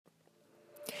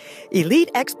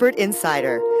Elite Expert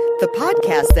Insider, the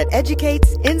podcast that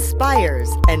educates, inspires,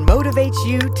 and motivates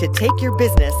you to take your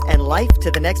business and life to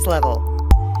the next level.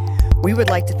 We would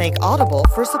like to thank Audible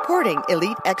for supporting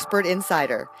Elite Expert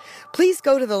Insider. Please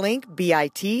go to the link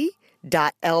bit.ly/Elite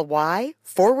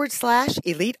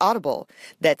Audible.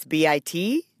 That's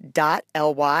bit.ly/Elite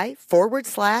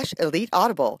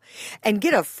Audible and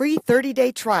get a free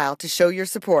 30-day trial to show your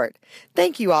support.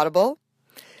 Thank you, Audible.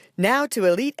 Now to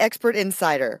Elite Expert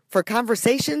Insider for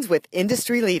conversations with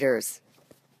industry leaders.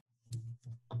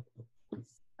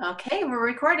 Okay, we're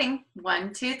recording.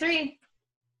 1, 2, 3.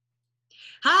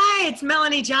 Hi, it's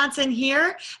Melanie Johnson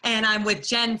here, and I'm with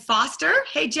Jenn Foster.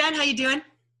 Hey, Jenn, how you doing?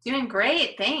 Doing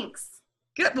great, thanks.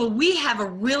 Good. Well, we have a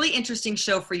really interesting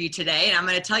show for you today, and I'm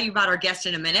going to tell you about our guest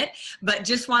in a minute, but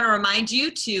just want to remind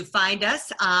you to find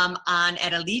us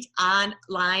at Elite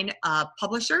Online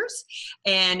Publishers,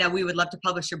 and we would love to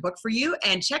publish your book for you,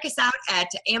 and check us out at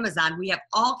Amazon. We have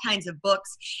all kinds of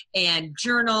books and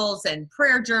journals and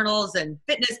prayer journals and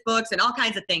fitness books and all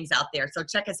kinds of things out there, so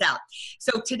check us out.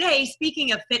 So today,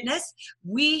 speaking of fitness,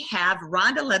 we have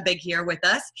Rhonda Liebig here with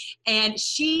us, and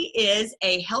she is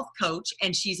a health coach,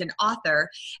 and she's an author.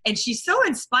 And she's so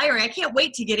inspiring. I can't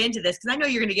wait to get into this because I know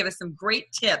you're going to give us some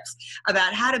great tips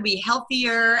about how to be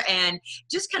healthier and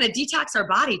just kind of detox our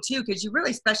body too, because you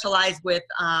really specialize with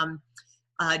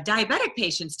diabetic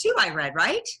patients too, I read,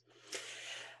 right?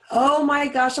 Oh my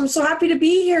gosh, I'm so happy to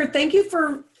be here. Thank you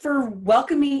for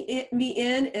welcoming me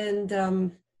in, and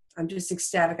I'm just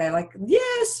ecstatic.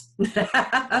 Yes.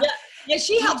 Yeah,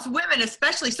 she helps women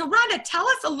especially. So Rhonda, tell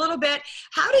us a little bit,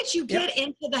 how did you get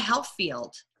into the health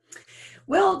field?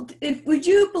 Well, would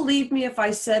you believe me if I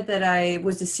said that I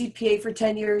was a CPA for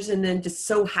 10 years and then just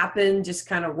so happened, just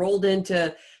kind of rolled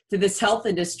into this health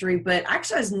industry? But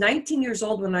actually, I was 19 years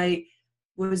old when I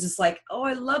was just like, oh,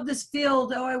 I love this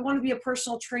field. Oh, I want to be a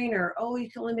personal trainer. Oh, you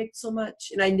can only make so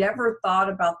much. And I never thought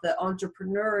about the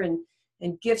entrepreneur and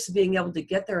gifts of being able to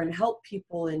get there and help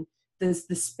people in the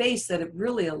space that it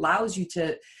really allows you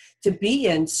to be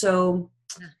in. So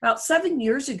about 7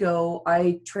 years ago,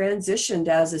 I transitioned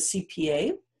as a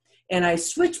CPA, and I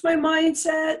switched my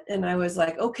mindset, and I was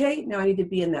like, okay, now I need to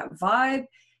be in that vibe.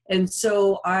 And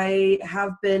so I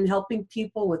have been helping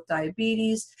people with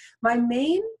diabetes. My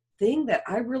main thing that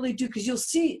I really do, because you'll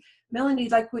see, Melanie,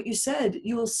 like what you said,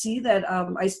 you will see that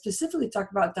I specifically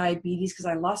talk about diabetes because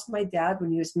I lost my dad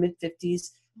when he was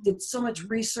mid-50s, did so much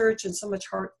research and so much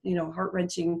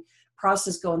heart-wrenching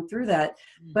process going through that.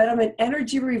 But I'm an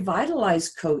energy revitalize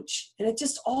coach, and it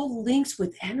just all links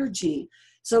with energy.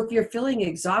 So if you're feeling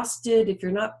exhausted, if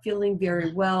you're not feeling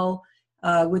very well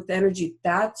with energy,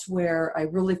 that's where I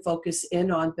really focus in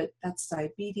on. But that's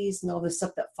diabetes and all the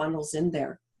stuff that funnels in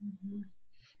there. Mm-hmm.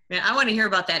 Man, I want to hear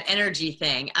about that energy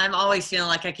thing. I'm always feeling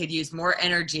like I could use more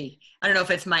energy. I don't know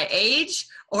if it's my age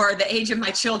or the age of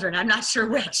my children. I'm not sure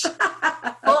which.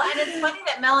 Well, and it's funny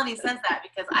that Melanie says that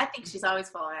because I think she's always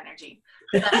full of energy.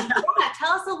 But,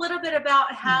 tell us a little bit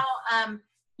about how,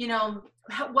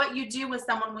 what you do with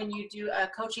someone when you do a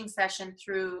coaching session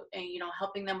through,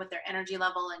 helping them with their energy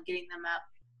level and getting them up.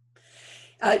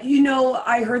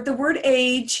 I heard the word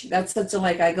age. That's such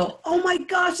I go, oh my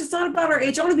gosh, it's not about our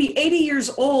age. I want to be 80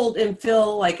 years old and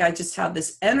feel like I just have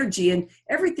this energy, and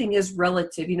everything is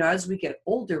relative. As we get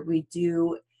older, we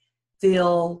do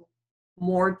feel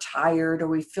more tired, or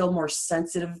we feel more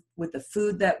sensitive with the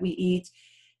food that we eat.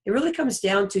 It really comes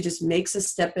down to just makes us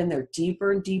step in there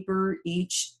deeper and deeper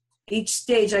each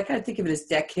stage. I kind of think of it as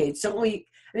decades. Don't we?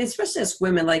 I mean, especially as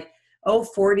women,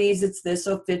 40s, it's this,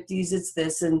 50s, it's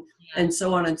this, and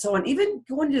so on and so on. Even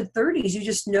going to the 30s, you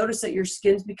just notice that your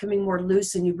skin's becoming more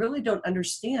loose, and you really don't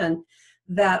understand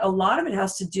that a lot of it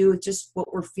has to do with just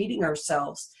what we're feeding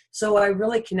ourselves. So I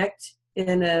really connect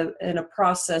in a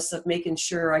process of making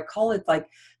sure, I call it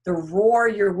the roar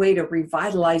your way to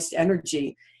revitalized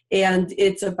energy. And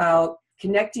it's about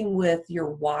connecting with your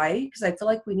why, because I feel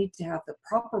like we need to have the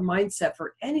proper mindset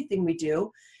for anything we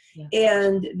do. Yeah.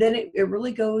 And then it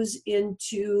really goes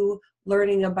into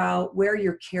learning about where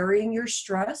you're carrying your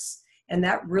stress, and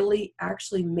that really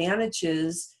actually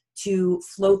manages to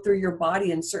flow through your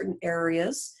body in certain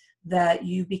areas that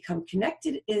you become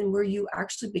connected in, where you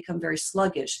actually become very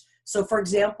sluggish. So for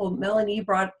example, Melanie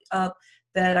brought up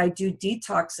that I do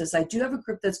detoxes. I do have a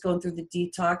group that's going through the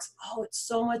detox. Oh, it's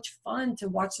so much fun to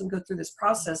watch them go through this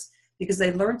process because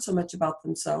they learn so much about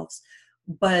themselves.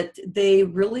 But they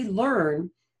really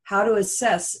learn how to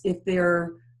assess if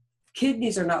their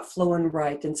kidneys are not flowing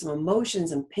right, and some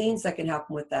emotions and pains that can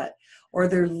happen with that. Or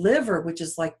their liver, which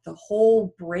is like the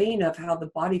whole brain of how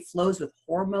the body flows with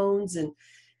hormones and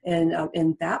and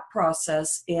in that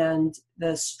process, and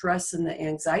the stress and the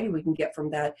anxiety we can get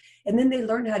from that. And then they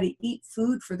learn how to eat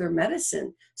food for their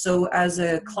medicine. So as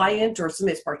a client or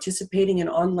somebody that's participating in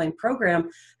an online program,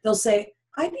 they'll say,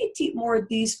 I need to eat more of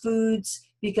these foods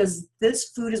because this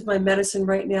food is my medicine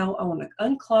right now. I want to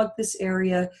unclog this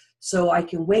area so I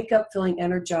can wake up feeling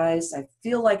energized. I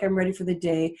feel like I'm ready for the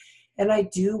day. And I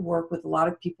do work with a lot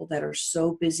of people that are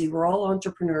so busy. We're all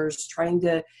entrepreneurs trying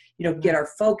to, get our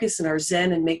focus and our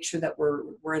zen and make sure that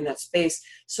we're in that space.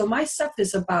 So my stuff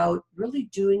is about really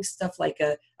doing stuff like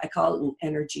I call it an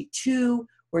energy 2,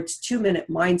 where it's 2-minute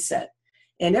mindset.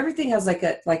 And everything has like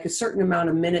a certain amount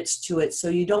of minutes to it. So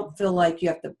you don't feel like you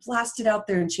have to blast it out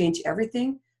there and change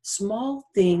everything. Small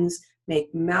things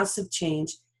make massive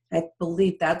change. I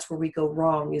believe that's where we go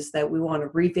wrong, is that we want to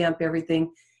revamp everything.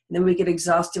 And then we get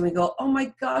exhausted and we go, oh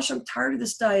my gosh, I'm tired of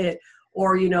this diet.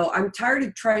 Or, I'm tired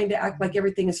of trying to act like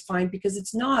everything is fine, because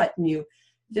it's not. And you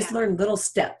just learn little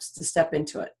steps to step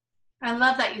into it. I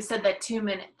love that you said that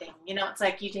 2-minute thing. It's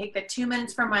like you take the 2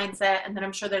 minutes for mindset, and then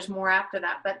I'm sure there's more after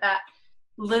that, but that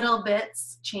little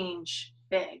bits change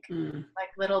big. Like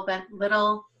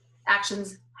little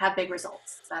actions have big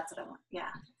results. That's what I want. Yeah.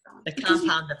 The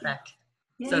compound effect,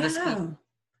 so to speak.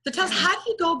 So tell us, how do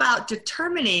you go about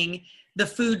determining the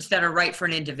foods that are right for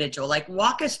an individual? Like,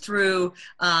 walk us through,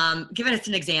 giving us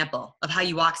an example of how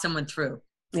you walk someone through.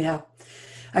 Yeah.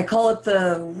 I call it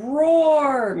the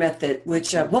roar method,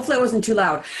 which hopefully it wasn't too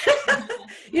loud.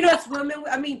 It's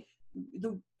women.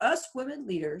 Us women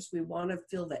leaders, we want to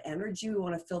feel the energy. We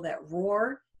want to feel that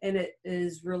roar. And it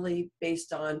is really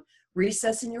based on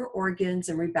recessing your organs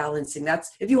and rebalancing.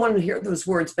 That's, if you want to hear those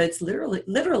words, but it's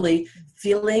literally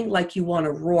feeling like you want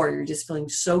to roar. You're just feeling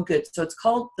so good. So it's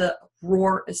called the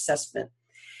roar assessment.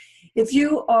 If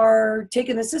you are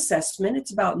taking this assessment,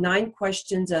 it's about 9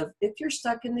 questions of, if you're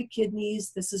stuck in the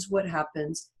kidneys, this is what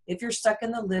happens. If you're stuck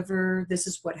in the liver, this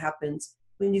is what happens.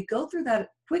 When you go through that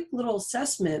quick little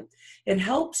assessment, it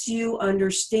helps you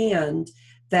understand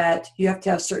that you have to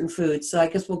have certain foods. So I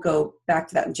guess we'll go back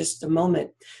to that in just a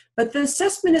moment. But the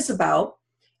assessment is about,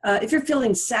 if you're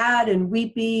feeling sad and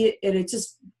weepy, and it's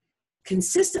just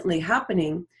consistently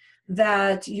happening,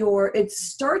 that it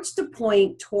starts to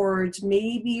point towards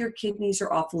maybe your kidneys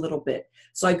are off a little bit.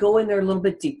 So I go in there a little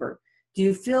bit deeper. Do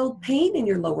you feel pain in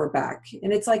your lower back?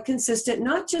 And it's like consistent,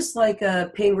 not just like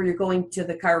a pain where you're going to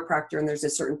the chiropractor and there's a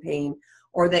certain pain,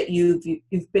 or that you've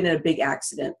been in a big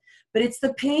accident, but it's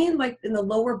the pain like in the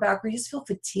lower back where you just feel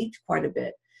fatigued quite a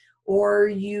bit. Or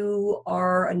you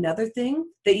are, another thing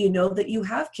that that you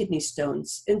have kidney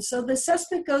stones. And so the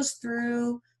assessment goes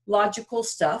through logical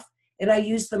stuff, and I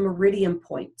use the meridian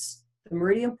points. The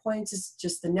meridian points is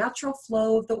just the natural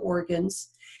flow of the organs.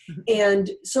 And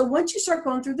so once you start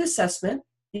going through the assessment,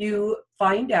 you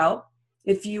find out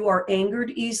if you are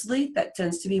angered easily, that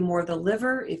tends to be more the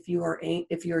liver. If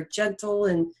you're gentle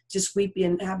and just weepy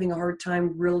and having a hard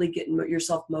time really getting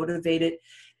yourself motivated,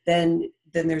 then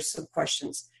there's some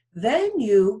questions. Then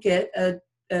you get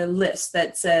a list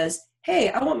that says, hey,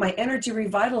 I want my energy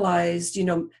revitalized,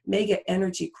 mega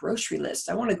energy grocery list.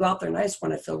 I want to go out there and I just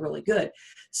want to feel really good.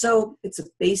 So it's a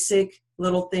basic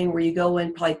little thing where you go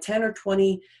in probably 10 or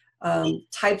 20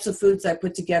 types of foods I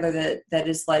put together that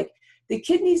is like, the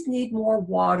kidneys need more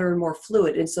water and more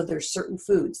fluid. And so there's certain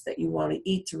foods that you want to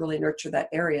eat to really nurture that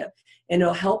area. And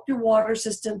it'll help your water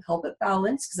system, help it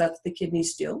balance, because that's what the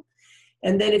kidneys do.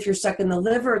 And then if you're stuck in the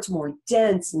liver, it's more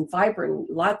dense and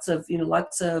vibrant, lots of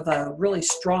really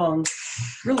strong,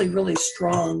 really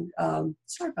strong.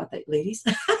 Sorry about that, ladies.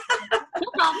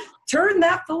 Turn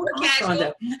that phone off,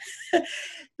 Rhonda.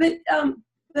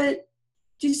 But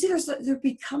do you see there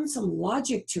becomes some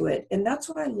logic to it? And that's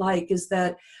what I like, is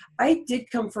that I did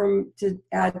come from, to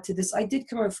add to this, I did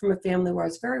come from a family where I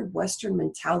was very Western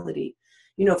mentality.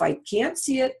 If I can't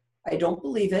see it, I don't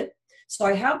believe it. So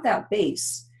I have that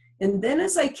base. And then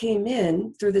as I came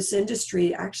in through this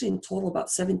industry, actually in total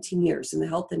about 17 years in the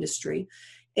health industry,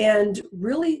 and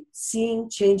really seeing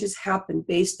changes happen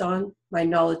based on my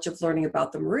knowledge of learning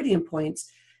about the meridian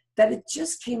points, that it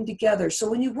just came together. So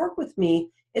when you work with me,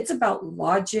 it's about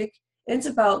logic, and it's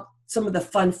about some of the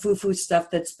fun foo-foo stuff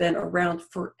that's been around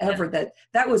forever.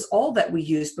 That was all that we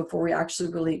used before we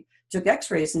actually really took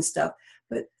x-rays and stuff.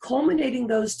 But culminating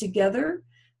those together,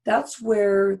 that's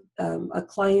where a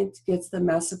client gets the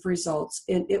massive results,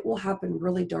 and it will happen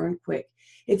really darn quick.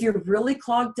 If you're really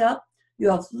clogged up, you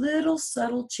have little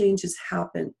subtle changes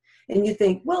happen, and you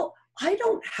think, well, I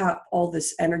don't have all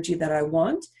this energy that I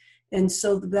want. And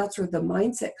so that's where the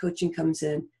mindset coaching comes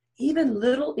in. Even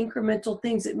little incremental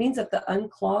things, it means that the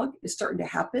unclog is starting to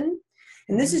happen.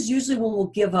 And this is usually when we'll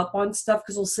give up on stuff,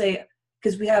 because we'll say,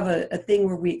 because we have a thing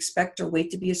where we expect our weight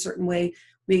to be a certain way.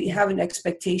 We have an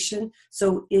expectation.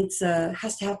 So it's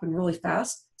has to happen really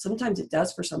fast. Sometimes it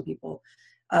does for some people.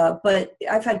 But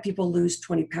I've had people lose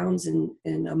 20 pounds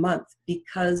in a month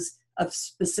because of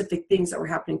specific things that were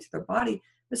happening to their body.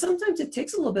 But sometimes it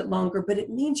takes a little bit longer, but it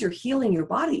means you're healing your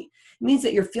body. It means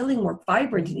that you're feeling more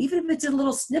vibrant. And even if it's a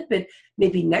little snippet,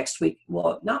 maybe next week,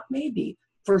 well, not maybe,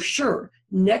 for sure,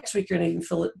 next week you're going to even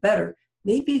feel it better.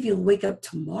 Maybe if you wake up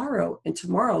tomorrow, and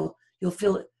tomorrow you'll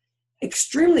feel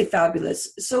extremely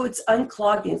fabulous. So it's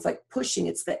unclogging. It's like pushing.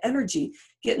 It's the energy,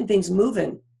 getting things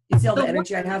moving. You see all the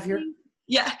energy I have here?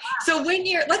 Yeah. So when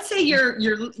let's say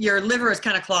your liver is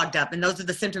kind of clogged up and those are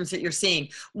the symptoms that you're seeing,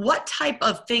 what type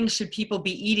of things should people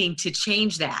be eating to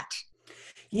change that?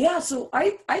 Yeah, so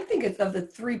I think of the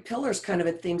 3 pillars kind of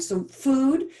a thing. So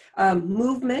food,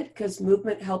 movement, because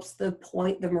movement helps the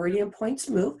meridian points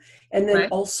move. And then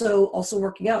also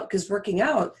working out, because working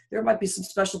out, there might be some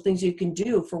special things you can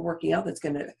do for working out that's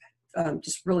going to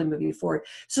just really move you forward.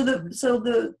 So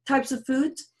the types of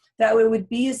foods that it would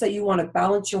be is that you want to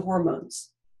balance your hormones.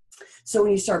 So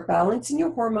when you start balancing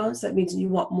your hormones, that means you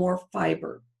want more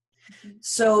fiber.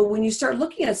 So when you start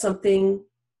looking at something,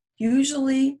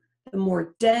 usually the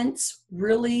more dense,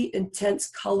 really intense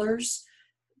colors,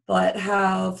 but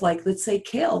have, like, let's say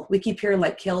kale. We keep hearing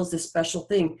like kale is this special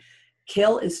thing.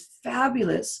 Kale is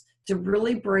fabulous to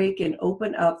really break and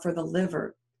open up for the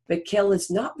liver, but kale is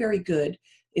not very good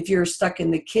if you're stuck in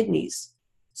the kidneys.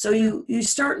 So you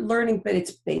start learning, but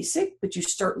it's basic, but you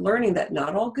start learning that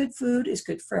not all good food is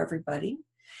good for everybody.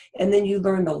 And then you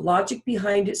learn the logic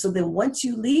behind it. So then once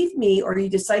you leave me or you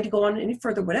decide to go on any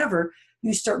further, whatever,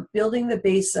 you start building the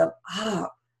base of,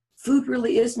 food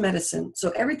really is medicine.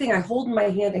 So everything I hold in my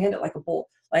hand, I hand it like a bowl.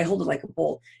 I hold it like a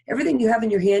bowl. Everything you have in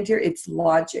your hand here, it's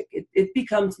logic. It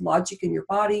becomes logic in your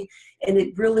body, and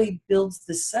it really builds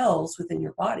the cells within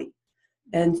your body.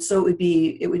 And so it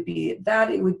would be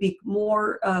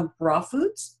more raw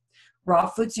foods. Raw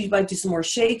foods, you might do some more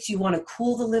shakes. You want to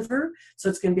cool the liver. So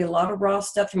it's going to be a lot of raw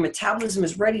stuff. Your metabolism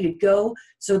is ready to go.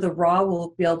 So the raw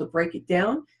will be able to break it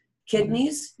down.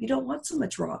 Kidneys, you don't want so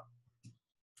much raw.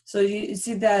 So you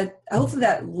see that, hopefully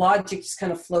that logic just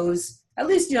kind of flows. At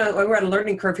least, we're at a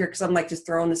learning curve here because I'm like just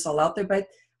throwing this all out there. But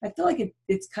I feel like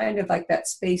it's kind of like that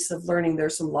space of learning.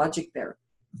 There's some logic there.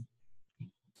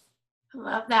 I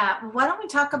love that. Why don't we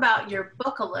talk about your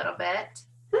book a little bit?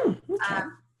 Okay.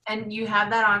 And you have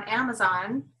that on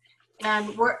Amazon. Do you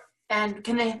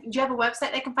have a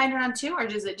website they can find it on too, or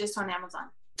is it just on Amazon?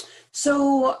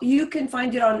 So you can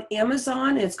find it on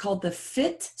Amazon. It's called the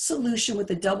Fitt Solution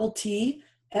with a double T,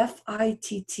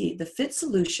 F-I-T-T. The Fitt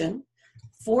Solution,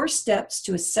 4 steps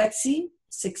to a sexy,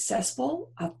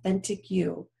 successful, authentic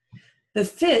you. The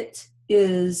Fitt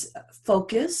is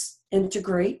focus,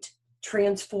 integrate,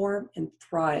 transform, and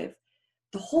thrive.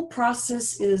 The whole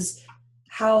process is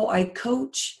how I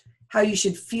coach, how you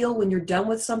should feel when you're done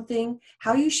with something,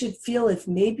 how you should feel if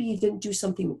maybe you didn't do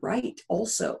something right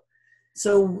also.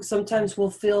 So sometimes we'll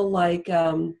feel like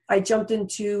I jumped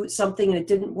into something and it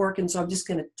didn't work, and so I'm just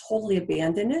going to totally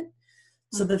abandon it.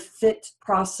 So the Fitt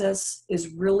process is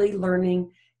really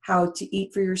learning how to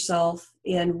eat for yourself.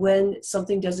 And when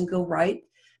something doesn't go right,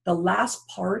 the last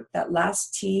part, that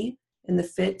last T in the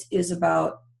Fitt is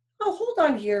about, hold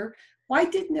on here. Why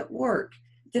didn't it work?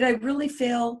 Did I really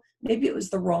fail? Maybe it was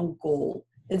the wrong goal.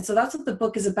 And so that's what the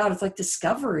book is about. It's like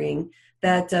discovering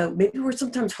that maybe we're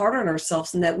sometimes hard on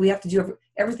ourselves and that we have to do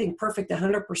everything perfect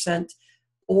 100%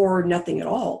 or nothing at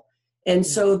all. And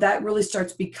so that really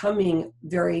starts becoming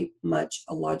very much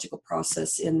a logical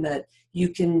process in that you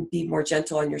can be more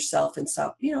gentle on yourself and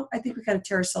stop. I think we kind of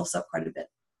tear ourselves up quite a bit.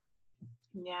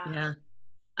 Yeah.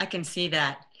 I can see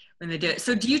that when they do it.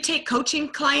 So do you take coaching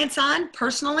clients on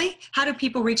personally? How do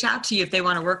people reach out to you if they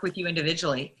want to work with you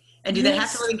individually? And do they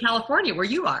have to live in California where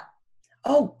you are?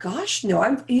 Oh gosh, no,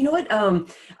 I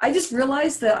just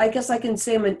realized that I guess I can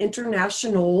say I'm an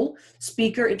international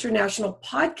speaker, international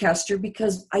podcaster,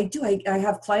 because I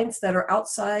have clients that are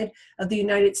outside of the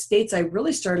United States. I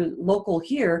really started local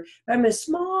here. I'm in a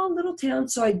small little town,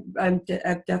 so I'm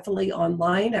definitely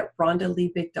online at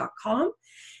rhondaliebig.com.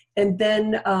 And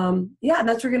then, and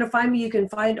that's where you're going to find me. You can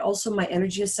find also my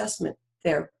energy assessment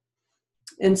there.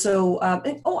 And so,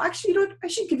 actually, I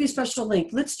should give you a special link.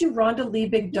 Let's do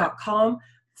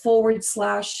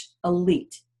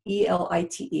rhondaliebig.com/elite,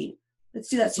 ELITE. Let's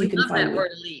do that so you can find me. We love that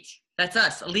word elite. That's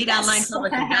us, elite online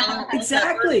publishing.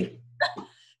 Exactly.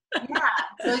 Yeah,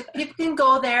 so people can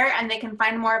go there and they can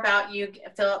find more about you,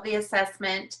 fill out the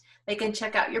assessment. They can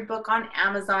check out your book on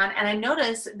Amazon. And I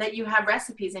noticed that you have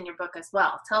recipes in your book as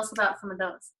well. Tell us about some of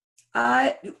those.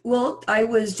 Well, I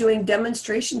was doing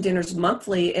demonstration dinners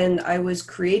monthly, and I was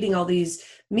creating all these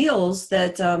meals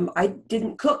that I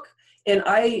didn't cook. And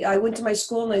I went to my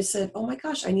school and I said, oh my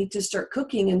gosh, I need to start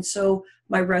cooking. And so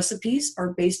my recipes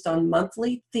are based on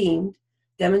monthly themed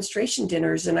demonstration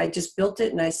dinners. And I just built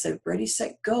it and I said, ready,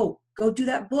 set, go do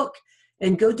that book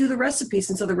and go do the recipes.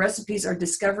 And so the recipes are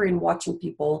discovering and watching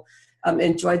people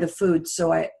enjoy the food.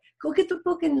 So I go get the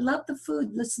book and love the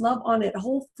food. Let's love on it.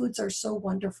 Whole foods are so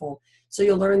wonderful. So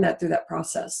you'll learn that through that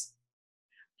process.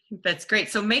 That's great.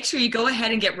 So make sure you go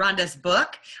ahead and get Rhonda's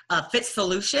book, Fitt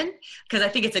Solution, because I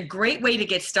think it's a great way to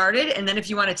get started. And then if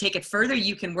you want to take it further,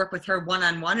 you can work with her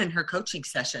one-on-one in her coaching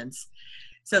sessions.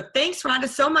 So thanks, Rhonda,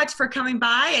 so much for coming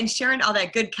by and sharing all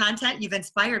that good content. You've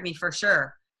inspired me for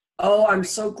sure. Oh, I'm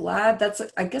so glad.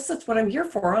 I guess that's what I'm here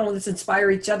for. Let's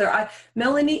inspire each other.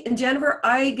 Melanie and Jennifer,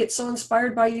 I get so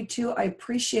inspired by you too. I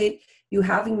appreciate you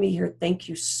having me here. Thank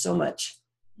you so much.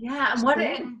 Yeah.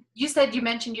 And you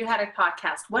mentioned you had a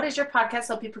podcast. What is your podcast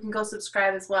so people can go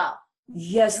subscribe as well?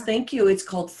 Yes, thank you. It's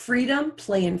called Freedom,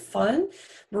 Play, and Fun.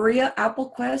 Maria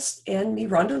Applequest and me,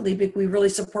 Rhonda Liebig, we really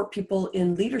support people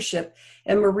in leadership.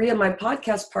 And Maria, my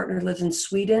podcast partner, lives in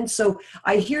Sweden. So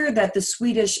I hear that the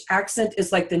Swedish accent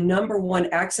is like the #1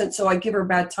 accent. So I give her a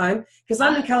bad time because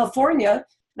I'm in California.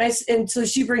 And so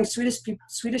she brings Swedish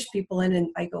people in, and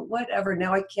I go, whatever.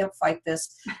 Now I can't fight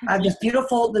this. I have this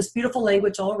beautiful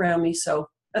language all around me. So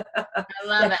I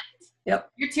love it. Yep.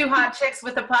 You're two hot chicks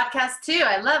with a podcast too.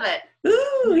 I love it.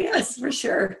 Ooh, yes, for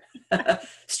sure.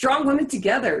 Strong women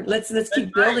together. Let's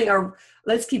keep building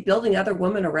other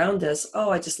women around us. Oh,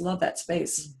 I just love that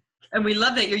space. And we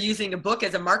love that you're using a book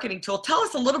as a marketing tool. Tell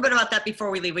us a little bit about that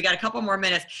before we leave. We got a couple more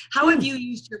minutes. How have you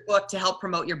used your book to help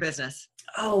promote your business?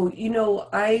 Oh,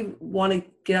 I want to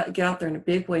get out there in a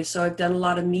big way. So I've done a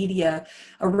lot of media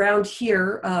around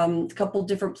here, a couple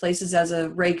different places as a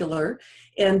regular.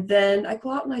 And then I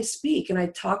go out and I speak and I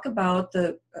talk about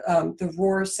the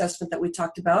ROAR assessment that we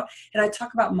talked about. And I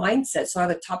talk about mindset. So I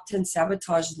have a top 10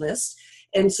 sabotage list.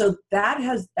 And so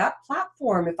that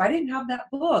platform, if I didn't have that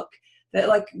book, that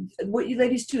like what you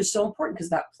ladies do is so important because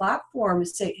that platform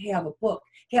is saying, hey, I have a book.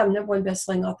 Hey, I'm #1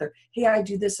 best-selling author. Hey, I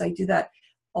do this, I do that.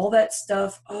 All that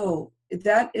stuff. Oh,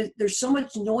 there's so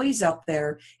much noise out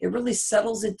there. It really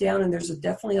settles it down, and there's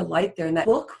definitely a light there. And that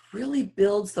book really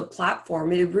builds the platform.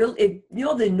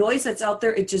 The noise that's out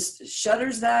there, it just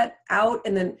shutters that out,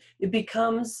 and then it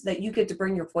becomes that you get to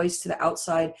bring your voice to the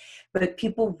outside. But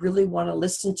people really want to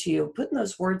listen to you. Putting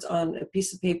those words on a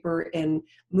piece of paper and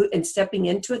stepping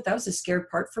into it, that was the scary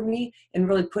part for me, and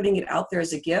really putting it out there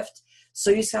as a gift. So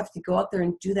you just have to go out there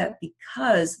and do that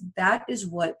because that is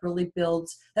what really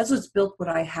builds. That's what's built what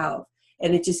I have.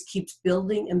 And it just keeps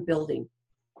building and building.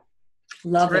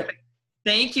 Love it.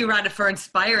 Thank you, Rhonda, for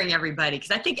inspiring everybody. Because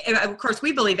I think, of course,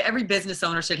 we believe every business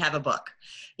owner should have a book.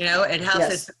 It helps.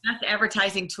 Yes. It's the best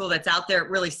advertising tool that's out there. It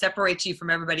really separates you from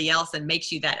everybody else and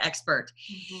makes you that expert.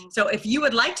 Mm-hmm. So if you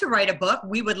would like to write a book,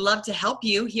 we would love to help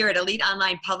you here at Elite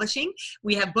Online Publishing.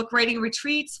 We have book writing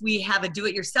retreats. We have a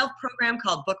do-it-yourself program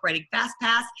called Book Writing Fast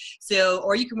Pass.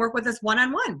 Or you can work with us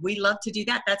one-on-one. We love to do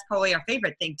that. That's probably our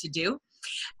favorite thing to do.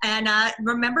 And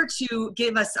remember to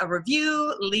give us a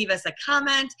review, leave us a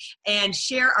comment, and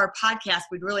share our podcast.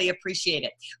 We'd really appreciate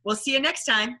it. We'll see you next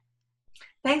time.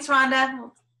 Thanks, Rhonda.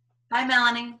 Bye,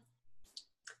 Melanie.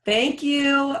 Thank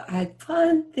you. I had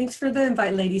fun. Thanks for the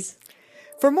invite, ladies.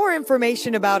 For more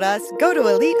information about us, go to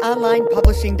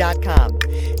EliteOnlinePublishing.com.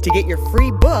 To get your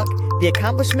free book, The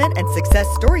Accomplishment and Success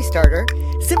Story Starter,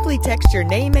 simply text your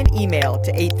name and email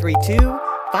to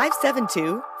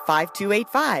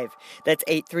 832-572-5285. That's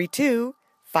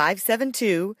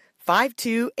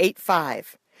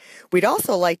 832-572-5285. We'd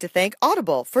also like to thank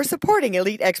Audible for supporting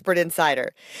Elite Expert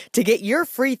Insider. To get your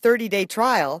free 30-day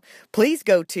trial, please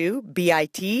go to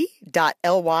bit.ly/Elite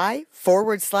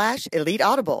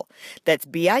Audible. That's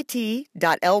bit.ly/Elite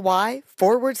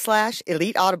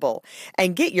Audible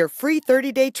and get your free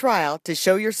 30-day trial to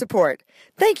show your support.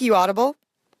 Thank you, Audible.